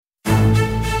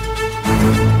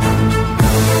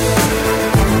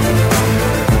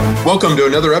Welcome to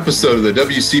another episode of the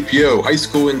WCPO High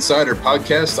School Insider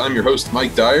Podcast. I'm your host,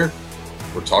 Mike Dyer.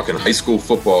 We're talking high school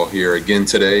football here again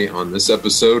today on this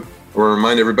episode. I want to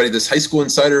remind everybody this High School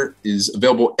Insider is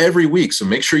available every week, so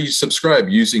make sure you subscribe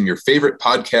using your favorite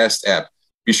podcast app.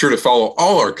 Be sure to follow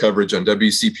all our coverage on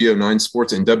WCPO 9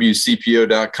 Sports and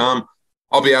WCPO.com.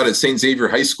 I'll be out at St. Xavier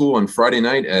High School on Friday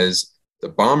night as the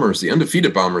Bombers, the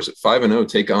undefeated Bombers at 5-0,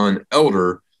 take on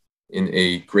Elder in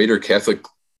a Greater Catholic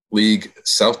League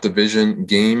South Division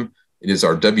game. It is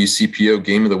our WCPO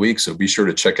game of the week, so be sure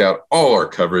to check out all our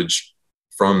coverage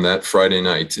from that Friday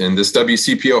night. And this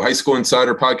WCPO High School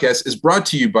Insider Podcast is brought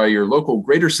to you by your local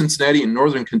Greater Cincinnati and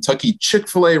Northern Kentucky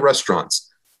Chick-fil-A restaurants.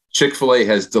 Chick-fil-A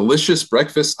has delicious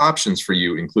breakfast options for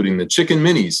you, including the Chicken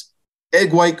Minis,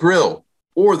 Egg White Grill,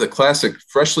 or the classic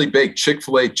freshly baked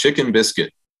Chick-fil-A Chicken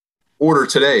Biscuit. Order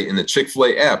today in the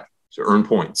Chick-fil-A app to earn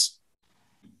points.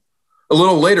 A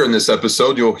little later in this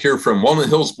episode, you'll hear from Walnut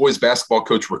Hills boys basketball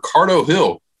coach Ricardo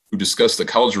Hill, who discussed the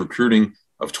college recruiting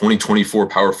of 2024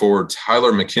 power forward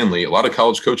Tyler McKinley. A lot of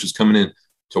college coaches coming in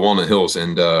to Walnut Hills,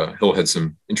 and Hill had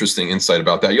some interesting insight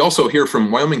about that. You also hear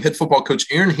from Wyoming head football coach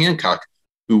Aaron Hancock,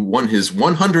 who won his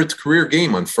 100th career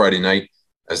game on Friday night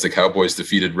as the Cowboys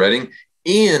defeated Reading.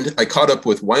 And I caught up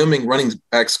with Wyoming running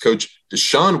backs coach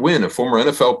Deshaun Wynn, a former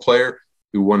NFL player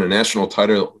who won a national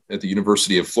title at the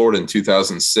University of Florida in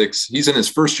 2006. He's in his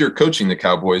first year coaching the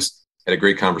Cowboys. Had a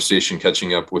great conversation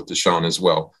catching up with Deshaun as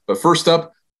well. But first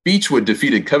up, Beechwood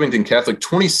defeated Covington Catholic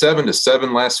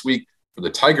 27-7 last week for the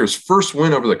Tigers' first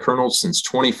win over the Colonels since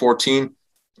 2014.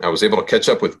 I was able to catch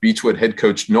up with Beechwood head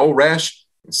coach Noel Rash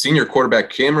and senior quarterback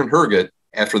Cameron Herget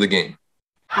after the game.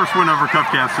 First win over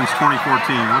Covcats since 2014.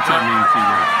 What's that mean to you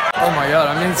guys? Oh my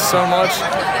God, it means so much.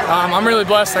 I'm really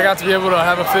blessed I got to be able to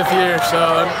have a fifth year,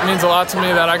 so it means a lot to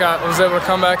me that I was able to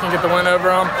come back and get the win over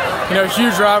them. You know,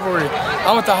 huge rivalry.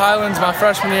 I went to Highlands my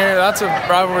freshman year. That's a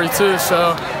rivalry too,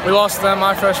 so we lost to them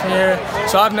my freshman year.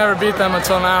 So I've never beat them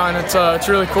until now, and it's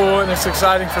really cool and it's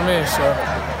exciting for me. So.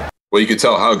 Well, you could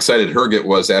tell how excited Herget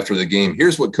was after the game.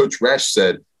 Here's what Coach Rash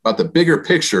said about the bigger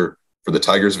picture for the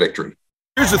Tigers' victory.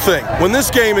 Here's the thing. When this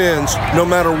game ends, no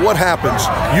matter what happens,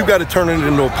 you got to turn it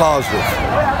into a positive,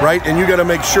 right? And you got to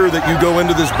make sure that you go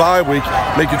into this bye week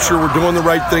making sure we're doing the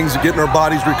right things, getting our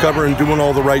bodies recovered and doing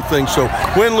all the right things. So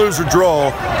win, lose, or draw,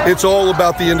 it's all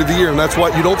about the end of the year. And that's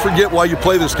why you don't forget why you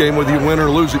play this game, whether you win or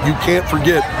lose it. You can't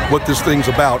forget what this thing's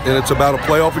about. And it's about a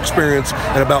playoff experience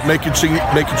and about making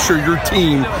sure your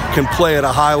team can play at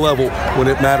a high level when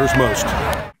it matters most.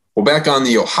 Well, back on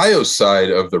the Ohio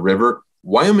side of the river,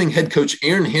 Wyoming head coach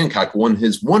Aaron Hancock won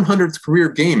his 100th career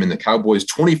game in the Cowboys'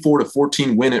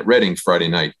 24-14 win at Reading Friday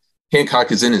night.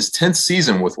 Hancock is in his 10th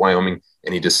season with Wyoming,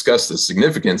 and he discussed the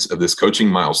significance of this coaching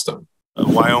milestone.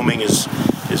 Wyoming is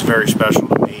very special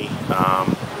to me.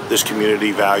 This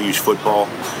community values football.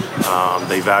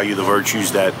 They value the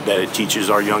virtues that it teaches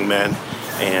our young men,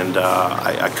 and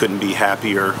I couldn't be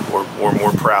happier or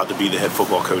more proud to be the head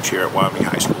football coach here at Wyoming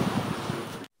High School.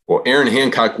 Well, Aaron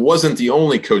Hancock wasn't the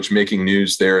only coach making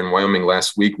news there in Wyoming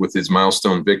last week with his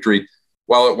milestone victory.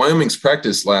 While at Wyoming's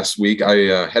practice last week,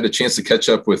 I had a chance to catch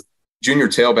up with junior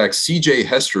tailback CJ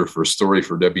Hester for a story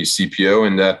for WCPO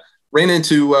and ran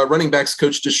into running backs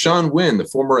coach Deshaun Wynn, the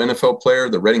former NFL player,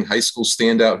 the Reading High School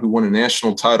standout who won a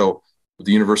national title with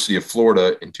the University of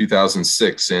Florida in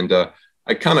 2006. And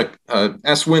I kind of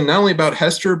asked Wynn not only about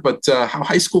Hester, but how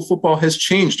high school football has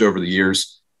changed over the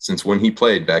years since when he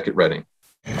played back at Reading.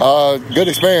 Good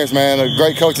experience, man. A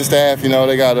great coaching staff. You know,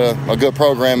 they got a good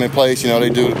program in place. You know, they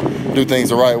do things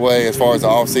the right way as far as the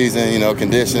off season. You know,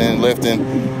 conditioning, lifting,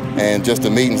 and just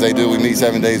the meetings they do. We meet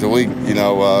 7 days a week. You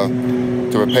know,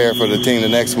 to prepare for the team the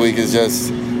next week is it's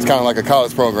kind of like a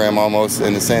college program almost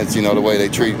in the sense. You know, the way they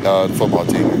treat the football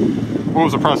team. What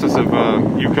was the process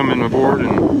of you coming aboard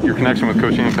and your connection with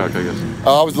Coach Hancock, I guess?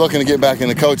 I was looking to get back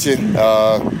into coaching.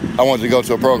 I wanted to go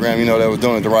to a program, you know, that was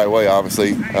doing it the right way,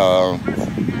 obviously.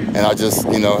 And I just,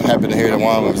 you know, happened to hear that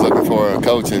Wyoming was looking for a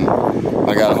coach, and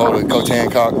I got a hold of Coach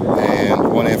Hancock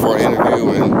and went in for an interview,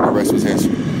 and the rest was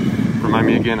history. Remind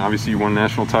me again, obviously you won a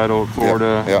national title at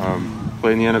Florida,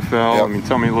 played in the NFL. Yep. I mean,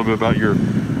 tell me a little bit about your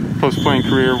post-playing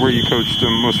career, where you coached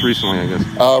most recently, I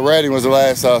guess. Reading was the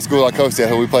last school I coached at,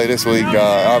 who we played this week.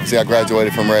 Obviously, I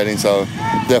graduated from Reading, so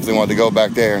definitely wanted to go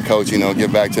back there and coach, you know,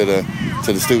 give back to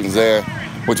the students there,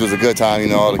 which was a good time. You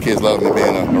know, all the kids loved me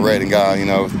being a Reading guy, you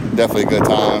know, definitely a good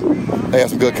time. They had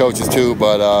some good coaches too,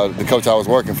 but the coach I was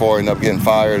working for ended up getting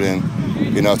fired, and,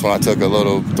 you know, that's when I took a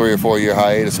little 3 or 4 year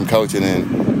hiatus from coaching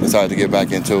and decided to get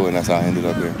back into it, and that's how I ended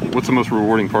up here. What's the most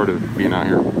rewarding part of being out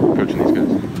here coaching these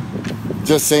guys?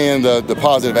 just seeing the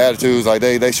positive attitudes, like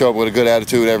they show up with a good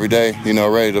attitude every day,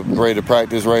 ready to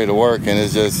practice, ready to work, and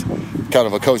it's just kind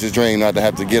of a coach's dream not to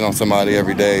have to get on somebody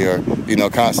every day or,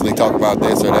 constantly talk about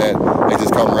this or that. They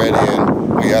just come ready,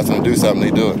 and when you ask them to do something,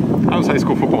 they do it. How does high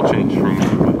school football change from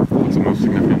what's the most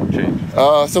significant change?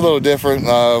 It's a little different.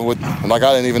 I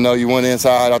didn't even know you went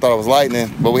inside. I thought it was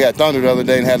lightning, but we had thunder the other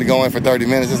day and had to go in for 30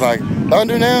 minutes. It's like,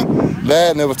 thunder now?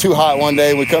 That, and it was too hot one day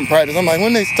and we couldn't practice. I'm like,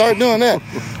 when they start doing that?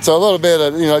 So a little bit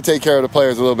of, take care of the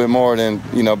players a little bit more than,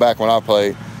 back when I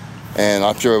played. And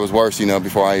I'm sure it was worse,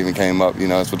 before I even came up.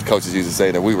 That's what the coaches used to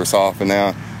say, that we were soft. And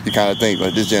now you kind of think,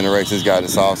 like, this generation's got it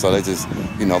soft, so they just,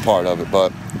 part of it.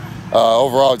 But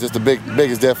overall, just the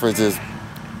biggest difference is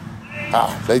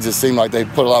they just seem like they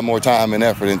put a lot more time and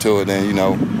effort into it than,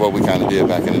 what we kind of did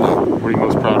back in the day. What are you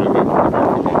most proud of about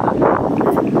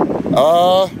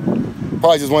football?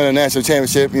 Probably just winning a national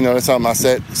championship. That's something I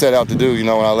set out to do, when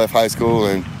I left high school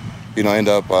and, end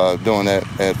up doing that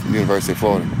at the University of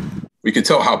Florida. We could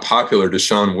tell how popular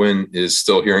Deshaun Wynn is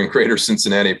still here in Greater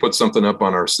Cincinnati. Put something up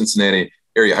on our Cincinnati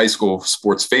area high school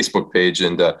sports Facebook page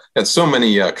and had so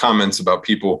many comments about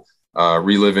people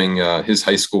reliving his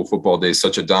high school football days,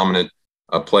 such a dominant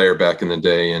player back in the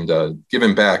day. And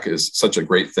giving back is such a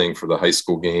great thing for the high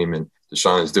school game. And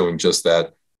Deshaun is doing just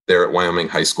that there at Wyoming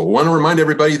High School. I want to remind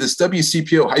everybody this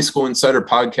WCPO High School Insider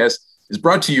podcast is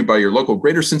brought to you by your local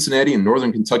Greater Cincinnati and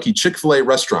Northern Kentucky Chick-fil-A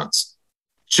restaurants.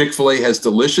 Chick-fil-A has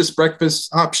delicious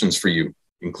breakfast options for you,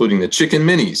 including the Chicken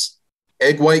Minis,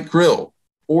 Egg White Grill,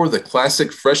 or the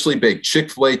classic freshly baked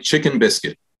Chick-fil-A Chicken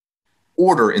Biscuit.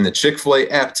 Order in the Chick-fil-A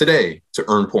app today to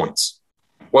earn points.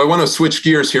 Well, I want to switch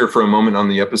gears here for a moment on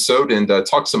the episode and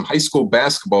talk some high school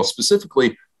basketball,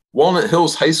 specifically Walnut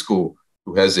Hills High School,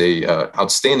 who has a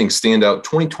outstanding standout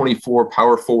 2024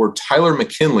 power forward. Tyler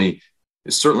McKinley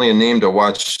is certainly a name to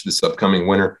watch this upcoming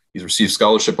winter. He's received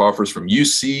scholarship offers from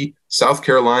UC, South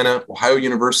Carolina, Ohio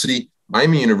University,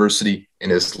 Miami University,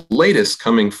 and his latest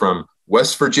coming from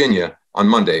West Virginia on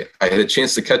Monday. I had a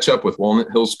chance to catch up with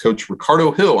Walnut Hills coach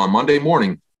Ricardo Hill on Monday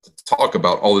morning to talk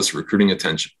about all this recruiting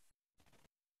attention.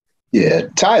 Yeah,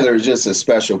 Tyler is just a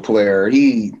special player.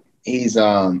 He's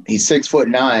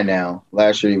 6'9" now.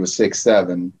 Last year he was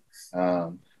 6'7".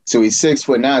 So he's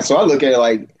 6'9". So I look at it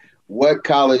like, what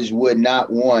college would not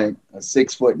want a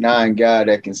 6'9" guy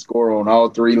that can score on all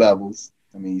three levels?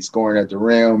 I mean, he's scoring at the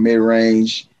rim,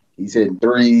 mid-range. He's hitting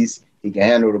threes. He can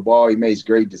handle the ball. He makes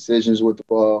great decisions with the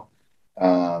ball.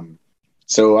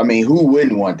 So, I mean, who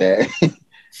wouldn't want that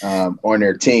on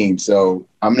their team? So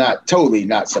I'm not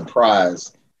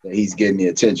surprised that he's getting the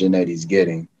attention that he's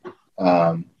getting.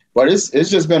 But it's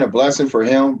just been a blessing for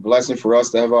him, blessing for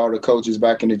us to have all the coaches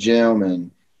back in the gym, and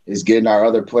it's getting our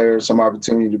other players some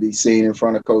opportunity to be seen in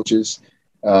front of coaches.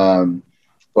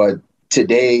 But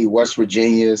today, West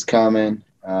Virginia is coming.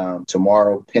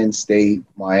 Tomorrow, Penn State,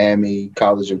 Miami,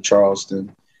 College of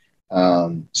Charleston.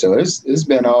 So it's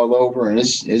been all over, and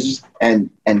it's just, and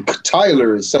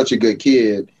Tyler is such a good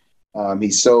kid.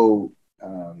 He's so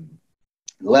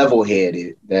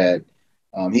level-headed that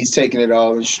he's taking it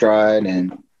all in stride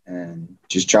and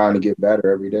just trying to get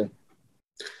better every day.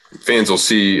 Fans will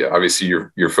see, obviously,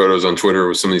 your photos on Twitter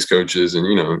with some of these coaches and,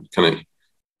 kind of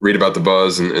read about the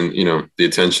buzz and the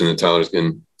attention that Tyler's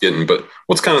getting. But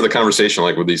what's kind of the conversation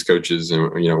like with these coaches and,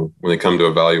 when they come to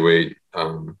evaluate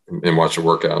and watch a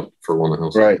workout for Walnut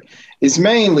Hills? Right. It's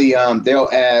mainly they'll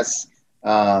ask,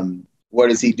 what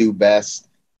does he do best?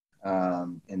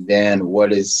 And then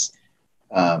what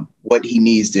he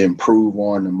needs to improve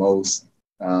on the most.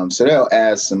 So they'll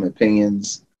ask some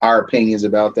our opinions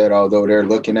about that, although they're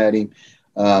looking at him.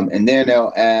 And then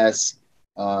they'll ask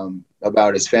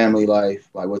about his family life,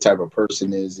 like what type of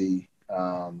person is he?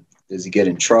 Does he get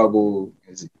in trouble?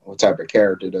 What type of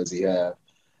character does he have?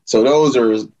 So those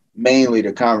are mainly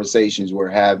the conversations we're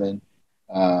having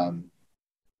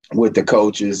with the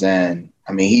coaches. And,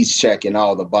 I mean, he's checking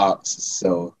all the boxes.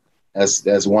 So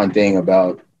that's one thing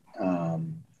about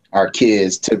our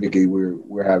kids. Typically,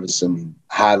 we're having some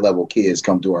high-level kids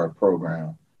come through our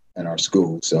program and our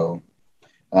school. So,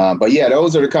 but yeah,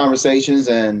 those are the conversations,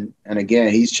 and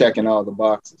again, he's checking all the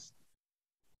boxes.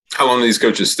 How long do these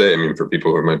coaches stay? I mean, for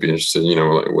people who might be interested,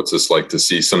 what's this like to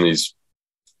see some of these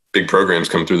big programs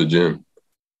come through the gym?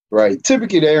 Right.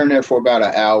 Typically, they're in there for about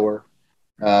an hour,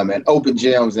 and open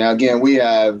gyms. Now, again, we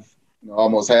have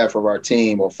almost half of our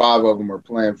team, or 5 of them, are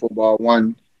playing football.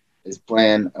 1 is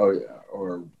playing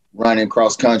or running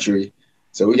cross country.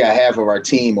 So we got half of our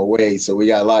team away. So we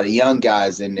got a lot of young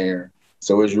guys in there.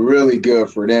 So it's really good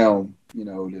for them,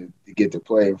 to get to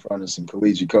play in front of some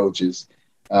collegiate coaches.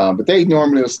 But they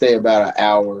normally will stay about an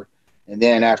hour. And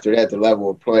then after that, the level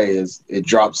of play it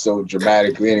drops so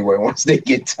dramatically anyway. Once they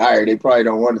get tired, they probably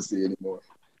don't want to see it anymore.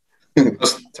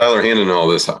 Tyler handling all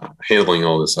this?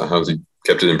 How's he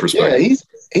kept it in perspective? Yeah,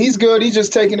 he's good. He's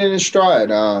just taking it in stride.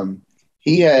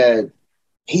 He's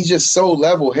just so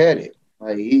level-headed.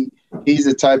 Like he's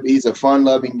a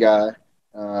fun-loving guy.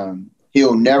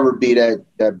 He'll never be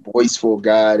that boastful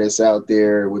guy that's out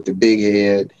there with the big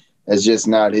head. That's just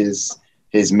not his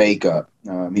makeup.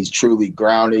 He's truly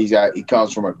grounded. He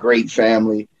comes from a great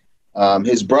family.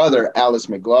 His brother, Alex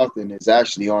McLaughlin, is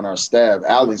actually on our staff.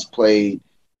 Alex played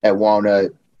at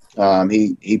Walnut.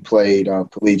 He played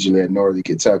collegiately at Northern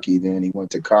Kentucky. Then he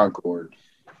went to Concord.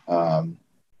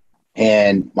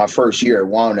 And my first year at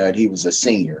Walnut, he was a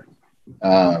senior.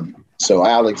 So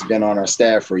Alex been on our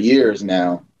staff for years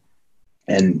now.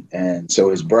 And so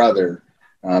his brother,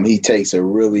 he takes a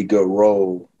really good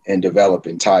role in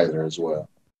developing Tyler as well.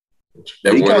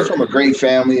 He comes from a great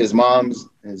family. His mom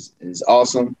is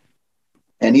awesome.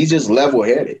 And he's just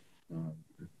level-headed.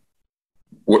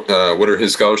 What are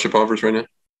his scholarship offers right now?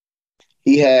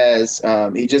 He has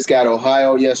he just got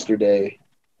Ohio yesterday.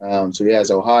 So he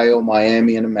has Ohio,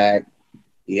 Miami, and the MAC.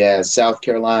 He has South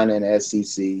Carolina and the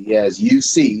SEC. He has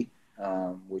UC,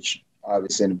 which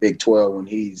obviously in the Big 12 when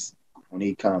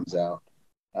he comes out.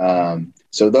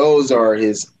 So those are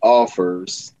his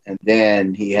offers. And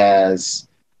then he has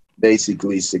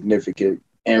basically significant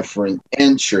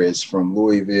interest from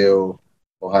Louisville,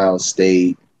 Ohio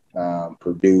State,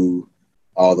 Purdue.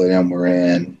 All of them were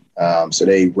in. So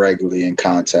they regularly in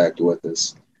contact with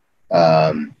us.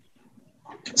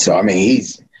 So, I mean,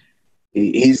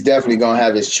 he's definitely going to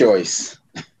have his choice.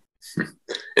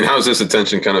 And how has this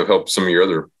attention kind of helped some of your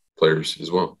other players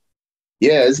as well?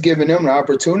 Yeah, it's giving them an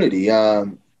opportunity.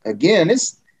 Again,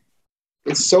 it's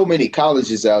so many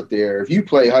colleges out there. If you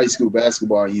play high school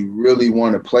basketball and you really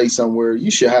want to play somewhere,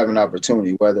 you should have an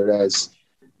opportunity, whether that's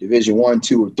Division I,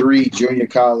 II, or III, junior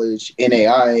college,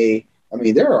 NAIA. I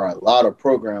mean, there are a lot of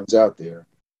programs out there.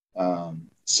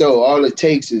 So all it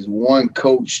takes is one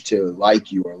coach to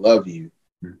like you or love you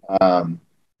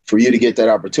for you to get that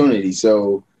opportunity.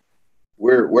 So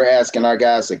we're asking our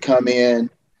guys to come in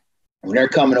when they're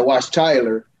coming to watch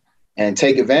Tyler and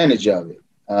take advantage of it.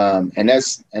 And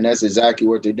that's exactly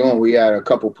what they're doing. We had a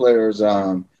couple players,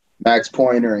 Max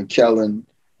Pointer and Kellen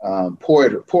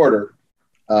Porter.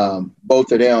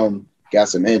 Both of them got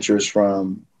some interest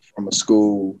from a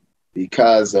school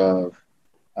because of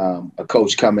a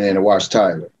coach coming in to watch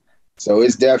Tyler. So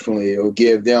it'll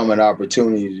give them an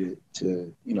opportunity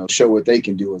to show what they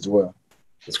can do as well.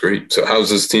 That's great. So how's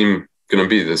this team going to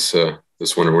be this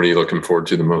winter? What are you looking forward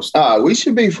to the most? We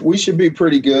should be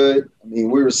pretty good. I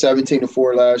mean, we were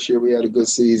 17-4 last year. We had a good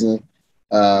season,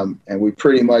 and we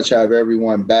pretty much have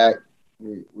everyone back.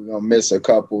 We're gonna miss a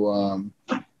couple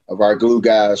of our glue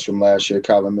guys from last year,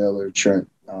 Colin Miller, Trent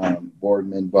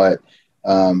Boardman, but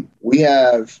we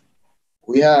have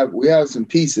some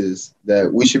pieces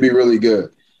that we should be really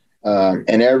good.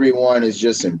 And everyone has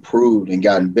just improved and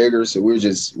gotten bigger. So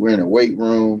we're in a weight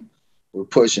room. We're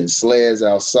pushing sleds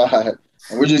outside,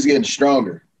 and we're just getting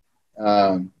stronger.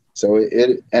 And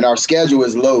our schedule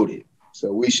is loaded.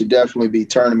 So we should definitely be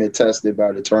tournament tested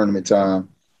by the tournament time.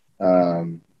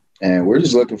 And we're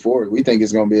just looking forward. We think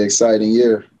it's going to be an exciting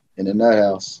year in the Nut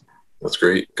House. That's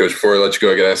great. Coach, before I let you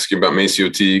go, I got to ask you about Maceo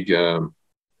Teague. Had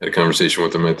a conversation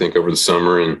with him, I think, over the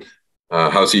summer. And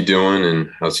how's he doing,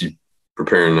 and how's he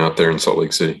preparing out there in Salt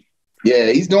Lake City?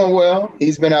 Yeah, he's doing well.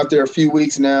 He's been out there a few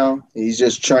weeks now. He's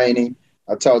just training.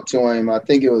 I talked to him, I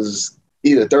think it was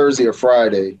either Thursday or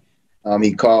Friday.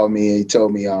 He called me and he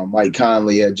told me Mike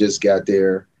Conley had just got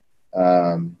there.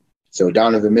 So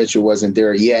Donovan Mitchell wasn't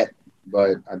there yet,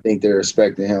 but I think they're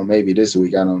expecting him maybe this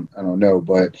week. I don't know,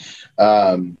 but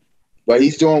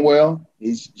he's doing well.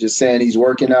 He's just saying he's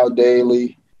working out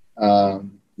daily.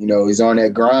 He's on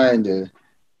that grind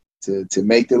to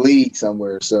make the league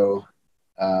somewhere. So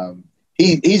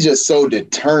he's just so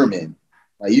determined.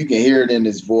 Like, you can hear it in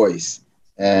his voice,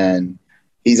 and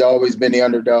he's always been the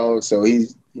underdog. So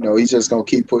he's just going to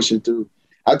keep pushing through.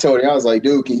 I told him, I was like,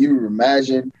 dude, can you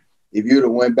imagine if you'd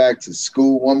have went back to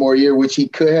school one more year, which he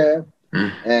could have,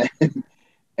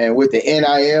 and with the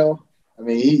NIL, I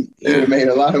mean, he would have made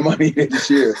a lot of money this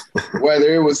year,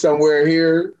 whether it was somewhere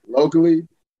here locally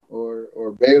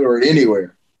or Baylor or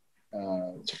anywhere.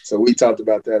 So we talked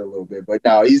about that a little bit. But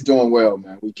no, he's doing well,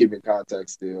 man. We keep in contact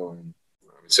still. And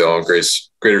so all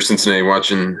Greater Cincinnati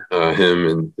watching him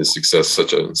and his success,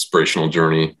 such an inspirational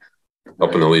journey,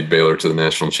 helping to lead Baylor to the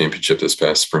national championship this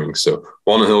past spring. So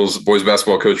Walnut Hills boys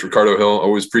basketball coach Ricardo Hill,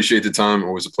 always appreciate the time.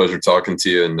 Always a pleasure talking to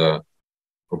you, and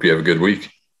hope you have a good week.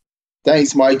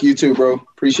 Thanks, Mike. You too, bro.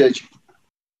 Appreciate you.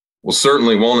 Well,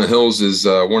 certainly Walnut Hills is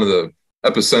one of the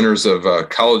epicenters of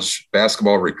college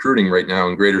basketball recruiting right now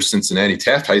in Greater Cincinnati.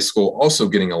 Taft High School also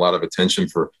getting a lot of attention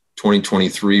for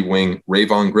 2023 wing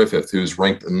Rayvon Griffith, who's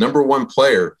ranked the #1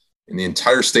 player in the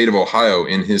entire state of Ohio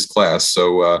in his class.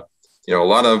 So, a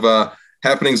lot of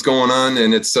happenings going on,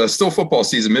 and it's still football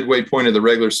season, midway point of the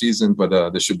regular season,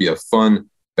 but this should be a fun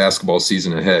basketball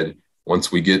season ahead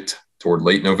once we get toward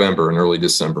late November and early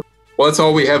December. Well, that's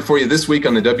all we have for you this week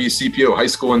on the WCPO High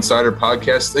School Insider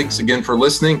Podcast. Thanks again for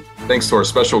listening. Thanks to our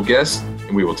special guests,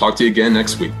 and we will talk to you again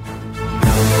next week.